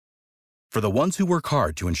For the ones who work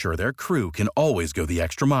hard to ensure their crew can always go the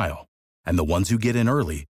extra mile, and the ones who get in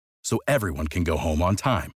early so everyone can go home on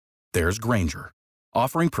time, there's Grainger,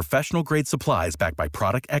 offering professional-grade supplies backed by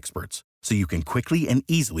product experts so you can quickly and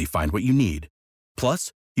easily find what you need.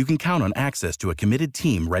 Plus, you can count on access to a committed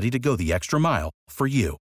team ready to go the extra mile for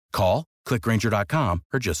you. Call, click Grainger.com,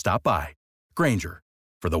 or just stop by. Grainger,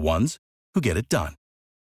 for the ones who get it done.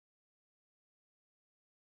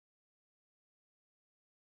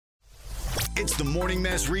 It's the Morning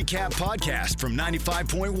Mess Recap Podcast from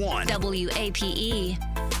 95.1 WAPE.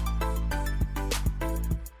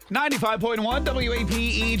 95.1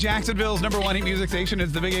 WAPE, Jacksonville's #1 hit music station.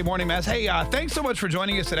 It's the Big A Morning Mess. Hey, thanks so much for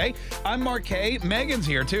joining us today. I'm Mark K. Megan's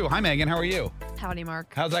here too. Hi, Megan. How are you? Howdy,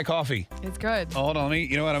 Mark. How's that coffee? It's good. Oh, hold on,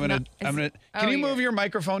 you know what? Can you move your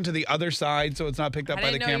microphone to the other side so it's not picked up by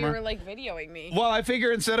the camera? I didn't know you were like videoing me. Well, I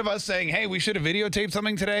figure instead of us saying, hey, we should have videotaped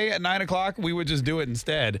something today at 9 o'clock, we would just do it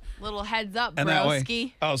instead. Little heads up, And that way,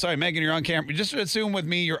 broski. oh, sorry, Megan, you're on camera. Just assume with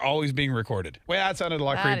me, you're always being recorded. Wait, that sounded a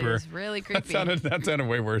lot creepier. That is really creepy. That sounded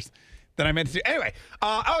way worse than I meant to do. Anyway,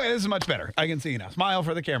 okay, this is much better. I can see you now. Smile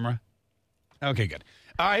for the camera. Okay, good.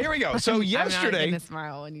 All right, here we go. So yesterday, I'm not gonna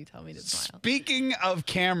smile when you tell me to smile. Speaking of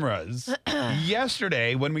cameras,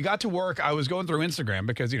 yesterday when we got to work, I was going through Instagram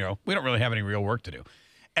because, we don't really have any real work to do.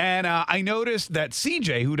 And I noticed that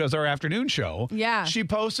CJ, who does our afternoon show, she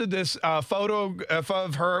posted this photo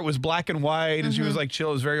of her. It was black and white, and she was like chill.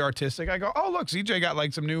 It was very artistic. I go, oh, look, CJ got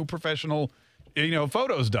like some new professional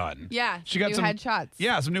photos done. Yeah, she got some headshots.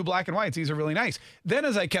 Yeah, some new black and whites. These are really nice. Then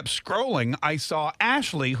as I kept scrolling, I saw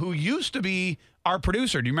Ashley, who used to be our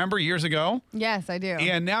producer. Do you remember years ago? Yes, I do.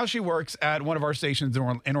 And now she works at one of our stations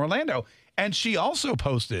in Orlando. And she also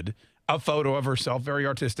posted a photo of herself, very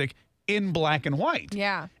artistic, in black and white.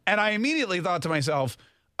 Yeah. And I immediately thought to myself,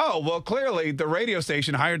 oh, well, clearly the radio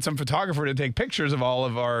station hired some photographer to take pictures of all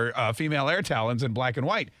of our female air talents in black and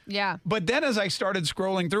white. Yeah. But then as I started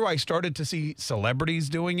scrolling through, I started to see celebrities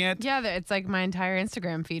doing it. Yeah, it's like my entire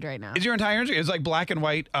Instagram feed right now. Is your entire Instagram? It's like black and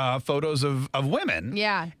white photos of women.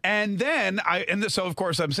 Yeah. And then so of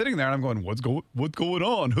course I'm sitting there and I'm going, what's going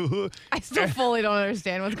on? I still fully don't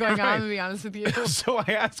understand what's going Right. on, to be honest with you. So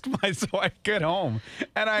I get home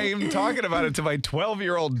and I am talking about it to my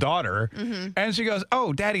 12-year-old daughter, and she goes,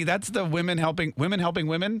 "Oh, Daddy, that's the women empowering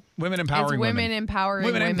women, women empowering women empowering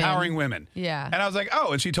women. empowering women." Yeah. And I was like,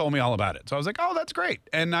 "Oh," and she told me all about it. So I was like, "Oh, that's great."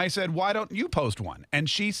 And I said, "Why don't you post one?" And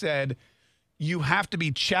she said, "You have to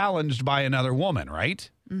be challenged by another woman, right?"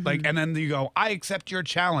 Like, and then you go, "I accept your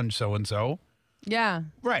challenge, so and so." Yeah.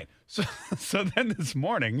 Right. So then this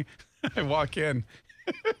morning, I walk in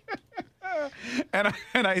and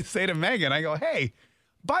I say to Megan, I go, "Hey,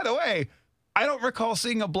 by the way, I don't recall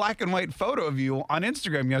seeing a black and white photo of you on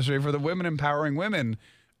Instagram yesterday for the women empowering women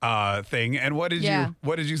thing." And what did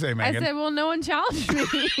you say, Megan? I said, well, no one challenged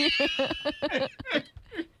me.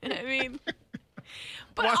 I mean,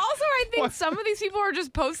 but also I think some of these people are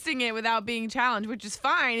just posting it without being challenged, which is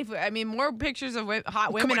fine. More pictures of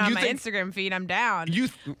hot women on my Instagram feed, I'm down.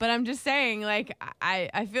 But I'm just saying, like,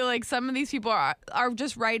 I feel like some of these people are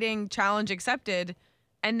just writing challenge accepted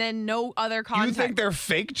and then no other context. You think they're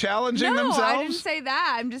fake challenging themselves? No, I didn't say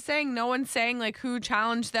that. I'm just saying no one's saying like who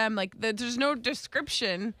challenged them. Like there's no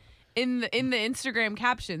description in the Instagram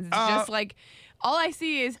captions. It's just like all I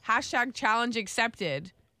see is #challenge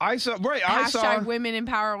accepted. I saw women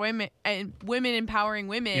empower women and women empowering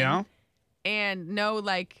women. Yeah. And no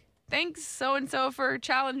like, thanks so and so for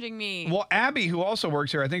challenging me. Well, Abby, who also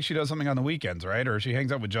works here, I think she does something on the weekends, right? Or she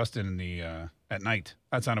hangs out with Justin in the at night.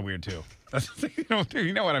 That sounded weird too.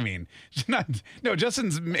 You know what I mean?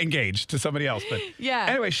 Justin's engaged to somebody else, but yeah.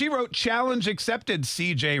 Anyway, she wrote "challenge accepted"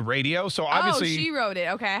 CJ Radio. So obviously, she wrote it.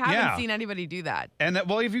 Okay, I haven't seen anybody do that. And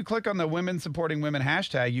if you click on the women supporting women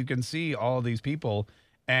hashtag, you can see all of these people.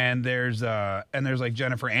 And there's like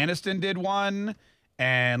Jennifer Aniston did one.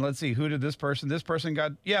 And let's see, who did this person? This person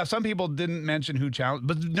got, some people didn't mention who challenged,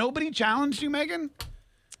 but nobody challenged you, Megan?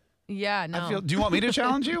 Yeah, no. Do you want me to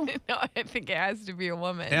challenge you? No, I think it has to be a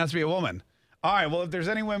woman. It has to be a woman. All right, well, if there's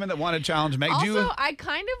any women that want to challenge Megan, I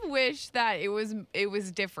kind of wish that it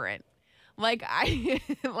was different. Like,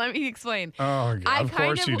 let me explain. Oh, God, of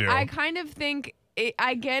course you do. I kind of think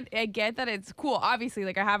I get that it's cool. Obviously,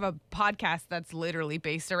 like I have a podcast that's literally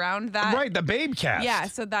based around that. Right, the Babecast. Yeah,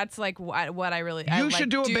 so that's like what I really. You should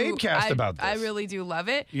do a Babecast about this. I really do love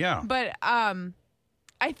it. Yeah. But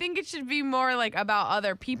I think it should be more like about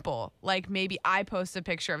other people. Like maybe I post a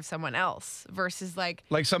picture of someone else versus like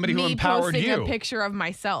somebody me who empowered posting you. a picture of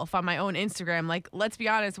myself on my own Instagram. Like, let's be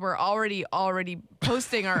honest, we're already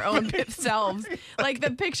posting our own selves. Like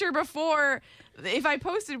the picture before if I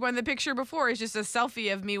posted one, the picture before is just a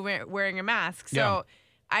selfie of me wearing a mask. So. Yeah.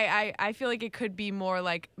 I feel like it could be more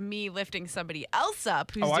like me lifting somebody else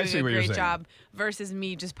up who's doing a great job versus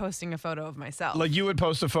me just posting a photo of myself. Like you would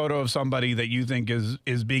post a photo of somebody that you think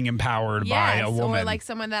is being empowered by a woman. Or like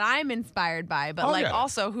someone that I'm inspired by. But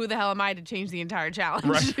also, who the hell am I to change the entire challenge?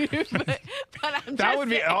 Right. but I'm that would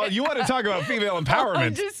be, you want to talk about female empowerment.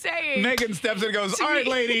 I'm just saying. Meghan steps in and goes, all right,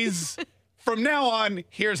 ladies. From now on,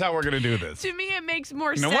 here's how we're going to do this. To me, it makes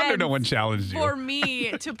more sense. No wonder no one challenged you. For me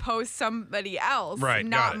to post somebody else, right,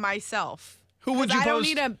 not myself. Who would you post? I don't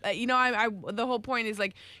need the whole point is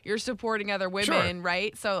like you're supporting other women,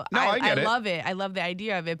 right? So I love it. I love the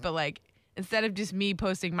idea of it. But like, instead of just me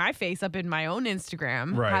posting my face up in my own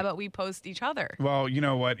Instagram, how about we post each other? Well, you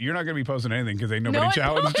know what? You're not going to be posting anything because ain't nobody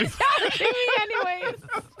challenged you. Challenging me anyways.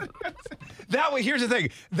 That way, here's the thing.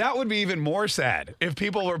 That would be even more sad if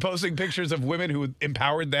people were posting pictures of women who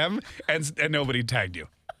empowered them and nobody tagged you.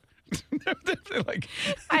 Like,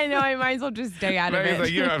 I know. I might as well just stay out of it.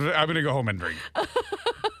 Like, I'm going to go home and drink. All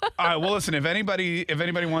right. Well, listen. If anybody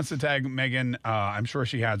wants to tag Meghan, I'm sure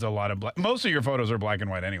she has a lot of most of your photos are black and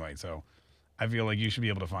white anyway. So I feel like you should be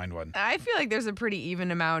able to find one. I feel like there's a pretty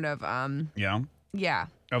even amount of Yeah.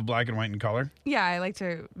 Of black and white and color? Yeah, I like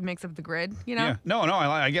to mix up the grid, you know? Yeah. No,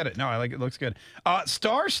 I get it. No, I like it. It looks good.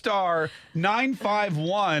 Star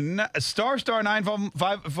 951. Star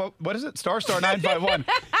 955. What is it? Star 951.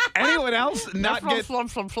 Anyone else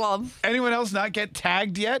not get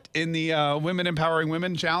tagged yet in the Women Empowering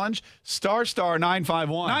Women Challenge? Star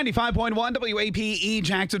 951. 95.1 WAPE,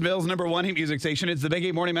 Jacksonville's #1 hit music station. It's the Big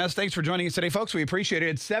 8 Morning Mess. Thanks for joining us today, folks. We appreciate it.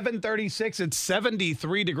 It's 7:36. It's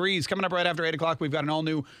 73 degrees. Coming up right after 8 o'clock, we've got an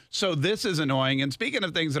all-new So This Is Annoying. And speaking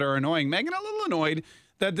of things that are annoying, Meghan, a little annoyed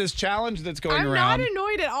that this challenge that's going around. I'm not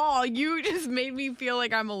annoyed at all. You just made me feel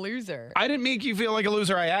like I'm a loser. I didn't make you feel like a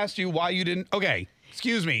loser. I asked you why you didn't. Okay.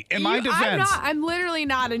 Excuse me. In my defense. I'm literally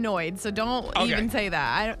not annoyed, so don't even say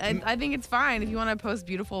that. I think it's fine if you want to post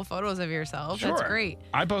beautiful photos of yourself. Sure. That's great.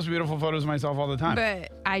 I post beautiful photos of myself all the time.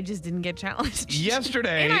 But I just didn't get challenged.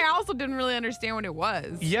 Yesterday. And I also didn't really understand what it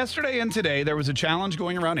was. Yesterday and today, there was a challenge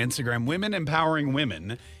going around Instagram, Women Empowering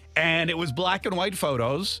Women. And it was black and white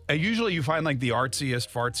photos. Usually you find like the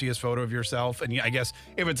artsiest, fartsiest photo of yourself. And I guess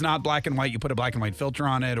if it's not black and white, you put a black and white filter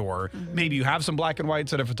on it. Or maybe you have some black and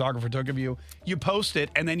whites that a photographer took of you. You post it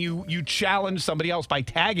and then you challenge somebody else by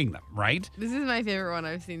tagging them, right? This is my favorite one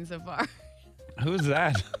I've seen so far. Who's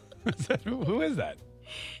that? Who is that?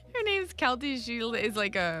 Her name's Kelty. She is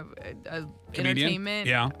like a entertainment.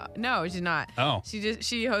 Yeah. No, she's not. Oh.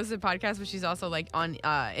 She hosts a podcast, but she's also like on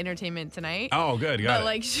Entertainment Tonight. Oh, good. Got it.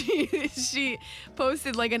 Like she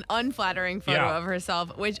posted like an unflattering photo of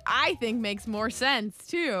herself, which I think makes more sense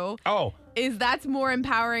too. Oh. That's more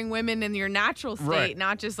empowering women in your natural state,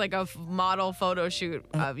 not just like a model photo shoot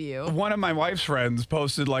of you. One of my wife's friends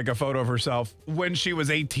posted like a photo of herself when she was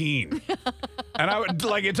 18. And I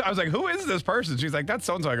was like, who is this person? She's like, that's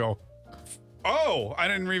so-and-so. I go, oh, I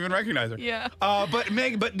didn't even recognize her. Yeah. But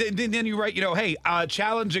then you write, hey,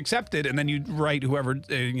 challenge accepted. And then you write whoever,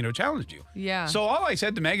 challenged you. Yeah. So all I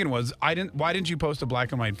said to Meghan was, why didn't you post a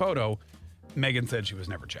black and white photo? Meghan said she was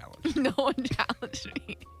never challenged. No one challenged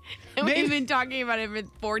me. And we've been talking about it for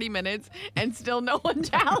 40 minutes and still no one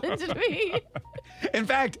challenged me. In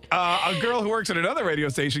fact, a girl who works at another radio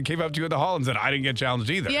station came up to you in the hall and said, I didn't get challenged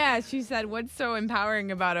either. Yeah, she said, what's so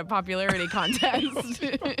empowering about a popularity contest?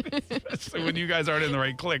 Especially when you guys aren't in the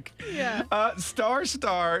right clique. Yeah. Star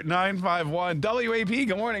 951 WAP.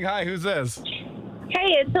 Good morning. Hi, who's this?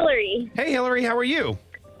 Hey, it's Hillary. Hey, Hillary. How are you?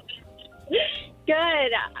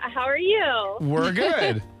 Good. How are you? We're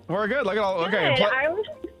good. We're good. Look at all. Good. Okay.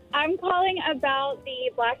 I'm calling about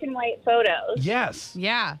the black and white photos. Yes.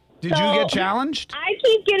 Yeah. Did you get challenged? I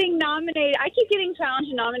keep getting nominated. I keep getting challenged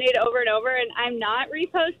and nominated over and over, and I'm not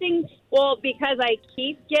reposting. Well, because I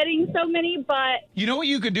keep getting so many, but... You know what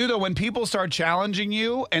you could do, though? When people start challenging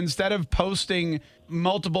you, instead of posting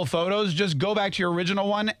multiple photos, just go back to your original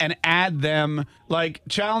one and add them, like,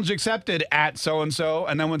 challenge accepted at so-and-so,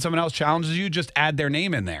 and then when someone else challenges you, just add their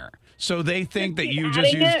name in there. So they think that you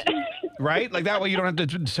just used... Right? Like, that way you don't have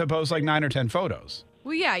to post, like, 9 or 10 photos.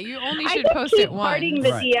 Well, yeah, you only should post it once. I just keep hearting the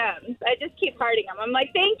DMs. I just keep hearting them. I'm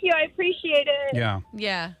like, thank you, I appreciate it. Yeah.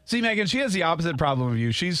 Yeah. See, Meghan, she has the opposite problem of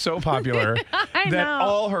you. She's so popular that know.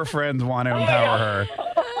 All her friends want to empower her.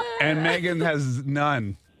 And Meghan has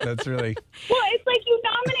none. That's really... Well, it's like you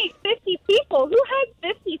nominate 50 people. Who has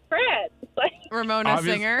 50 friends? Like... Ramona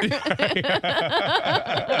Singer.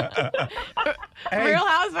 Hey, Real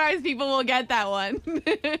Housewives people will get that one.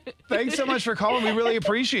 Thanks so much for calling. We really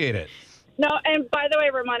appreciate it. No, and by the way,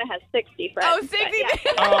 Ramona has 60 friends. Oh, 60?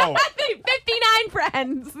 Yeah. Oh. 59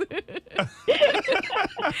 friends.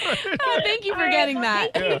 Oh, thank you for getting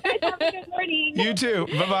that. Thank you guys. Have a good morning. You too.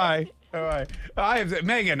 Bye-bye. Bye-bye.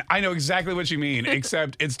 Megan, I know exactly what you mean,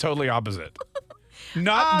 except it's totally opposite.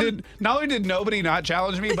 Not only did nobody not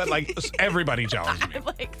challenge me, but like everybody challenged me.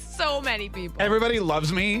 Like so many people. Everybody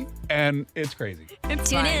loves me, and it's crazy.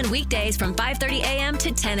 Tune in weekdays from 5:30 a.m.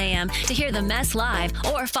 to 10 a.m. to hear the mess live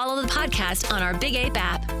or follow the podcast on our Big Ape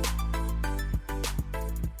app.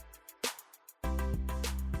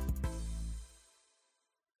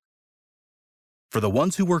 For the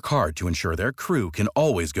ones who work hard to ensure their crew can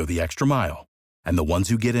always go the extra mile, and the ones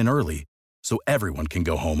who get in early so everyone can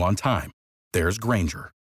go home on time, there's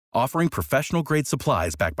Grainger, offering professional-grade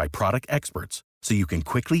supplies backed by product experts so you can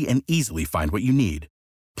quickly and easily find what you need.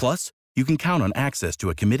 Plus, you can count on access to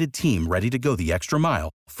a committed team ready to go the extra mile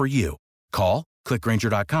for you. Call, click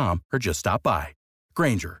Grainger.com, or just stop by.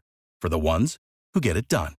 Grainger, for the ones who get it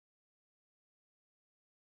done.